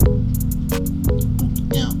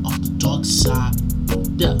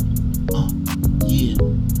Darkside. Yeah.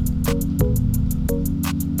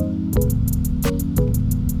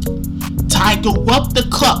 Tiger up the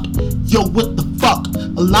cup. Yo, what the fuck?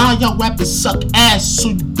 A lot of y'all rappers suck ass, so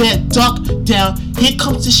you better duck down. Here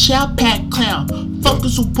comes the shout pack clown.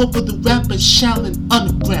 Fuckers who put with the rappers shouting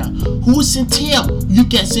underground. Who's in town? You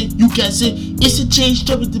guess it, you guess it. It's a change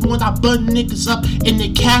story, the one I burn niggas up in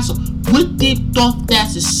the castle. With deep thought,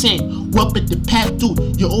 that's a sin. Up at the path through,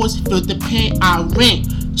 you always feel the pain I ring.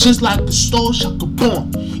 Just like the store shaka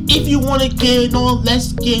born. If you wanna get it on,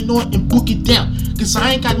 let's get it on and book it down. Cause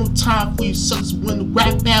I ain't got no time for you suckers when the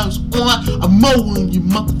rap battle's on. I'm mowing you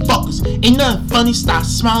motherfuckers. Ain't nothing funny, stop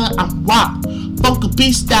smiling, I'm wild. Funky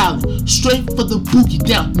beat styling, straight for the boogie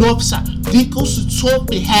down north side. Nickels to talk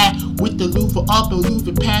they had with the louver up and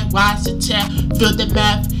louver pad, rise to tab, feel the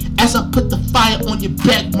math. As I put the fire on your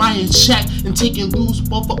back, my check and take it loose,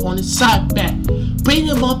 both on the side back. Bring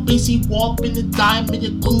him up, busy walk in the diamond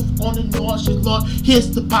and goof on the north, your lord.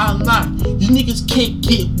 Here's the bottom line, you niggas can't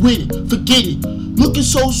get with it, forget it. Looking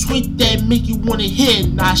so sweet that make you wanna hear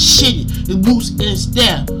it, not shit it, and loose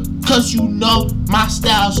instead. Cause you know my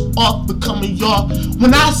style's off becoming y'all.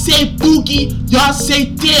 When I say boogie, y'all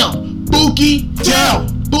say down. Boogie down,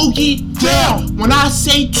 boogie down. When I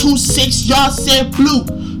say 2-6, y'all say blue.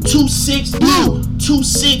 2-6 blue,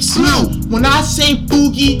 2-6 blue. When I say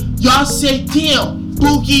boogie, y'all say down.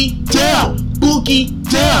 Boogie down, boogie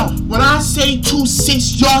down. When I say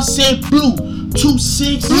 2-6, y'all say blue.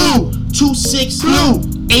 2-6 blue, 2-6 blue.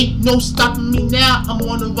 Ain't no stopping me now, I'm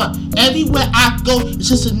on the run. Everywhere I go, it's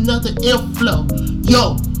just another airflow.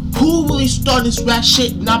 Yo, who really started this rap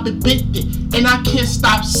shit and I've been bitten? And I can't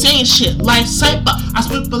stop saying shit like Cypher. I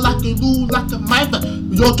spit for like a rule, like a miper.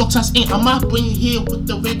 Your Darkside ain't, I'm not bringing here with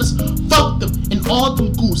the ravers. Fuck them and all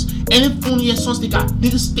them goose. And if only as songs they got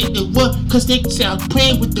niggas think they would, cause they sound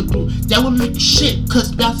playing with the blue. That would make shit,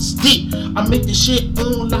 cause bounce is deep. I make the shit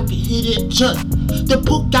on like a hidden junk. The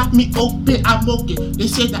book got me open, I'm open. They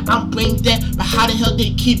say that I'm brain dead, but how the hell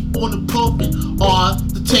they keep on the probing? Or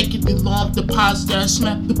the taking the long deposit there,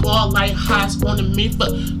 smack the ball like highs on the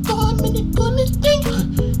mirror. Go a minute, goodness thing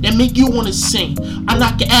that make you wanna sing. I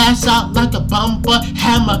knock your ass out like a bumper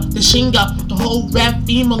hammer, the shinga, the whole rap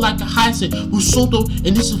female like a heisen. Rusoto,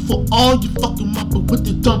 and this is for all you fucking muppet with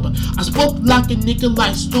the dumper. I spoke like a nigga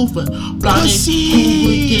like Stupid. Blinded,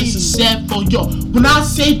 who gets a sad for yo. When I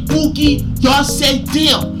say boogie, y'all say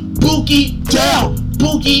down. Boogie down,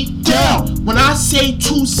 boogie down. When I say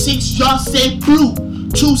 2-6, y'all say blue.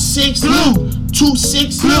 2-6 blue,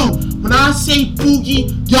 2-6 blue. When I say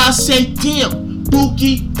boogie, y'all say down.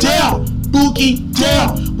 Boogie down, boogie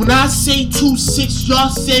down. When I say 2-6, y'all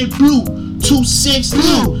say blue. 2-6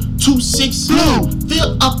 blue, 2-6 blue.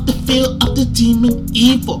 Fill up the demon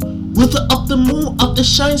evil. Wither up the moon, up the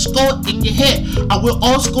shine score in your head. I will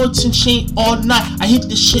all score 10 chain all night. I hit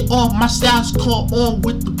the shit on, my style's called on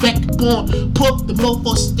with the backbone. Put the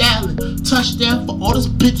mofo styling. Touchdown for all those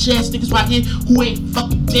bitch ass niggas right here who ain't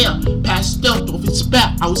fucking down. Pass stealth, if it's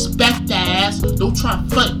back, I will smack that ass. Don't try and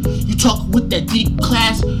front. You talk with that deep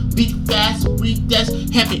class, beat fast, read that's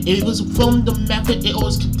heavy. It was from the method, it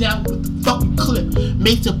always come down with the fucking clip.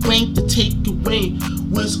 Make the brain to take away.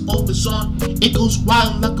 When it's over on, it goes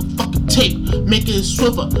wild like a fucking tape. Make it a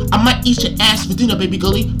swivel. I might eat your ass for dinner, baby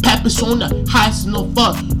girlie. Papa's on the highest no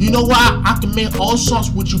fun. You know why? I can make all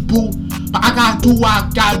songs with you, boo. But I gotta do what I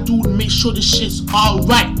gotta do to make sure the shit's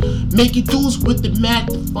alright. Make it dudes with the mad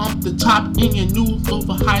to bump the top in your new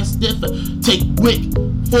over high stiffer. Take wick,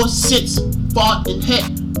 4-6, far in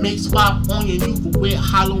head. Make spot on your new for weird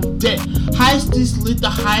hollow dead. Highest this lit the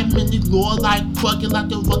high minute lore like rugged like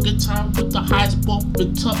the rugged time with the highest buff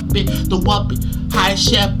and tough bit, the whopping high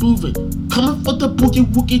share moving. Coming for the boogie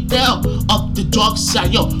woogie down up the dark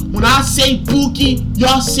side. Yo, when I say boogie,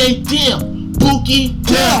 y'all say down. Boogie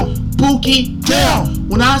down, boogie down.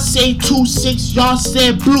 When I say 2-6, y'all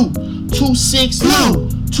say blue. 2-6 blue,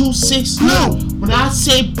 2-6 blue. When I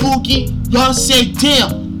say boogie, y'all say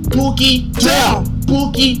down. Boogie down,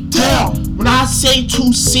 boogie down. When I say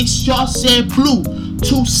 2-6, y'all say blue.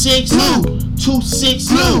 2-6 blue, 2-6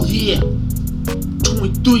 blue. Yeah.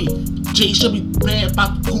 23. Jay should be mad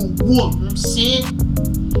about the cool war, you know what I'm saying?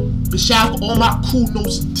 But shout out for all my cool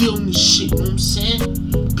knows to deal in this shit, you know what I'm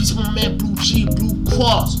saying? Peace of my man Blue G, Blue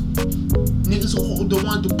Cross. Niggas who the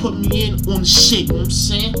one to put me in on the shit, you know what I'm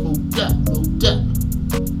saying? Hold up, hold up.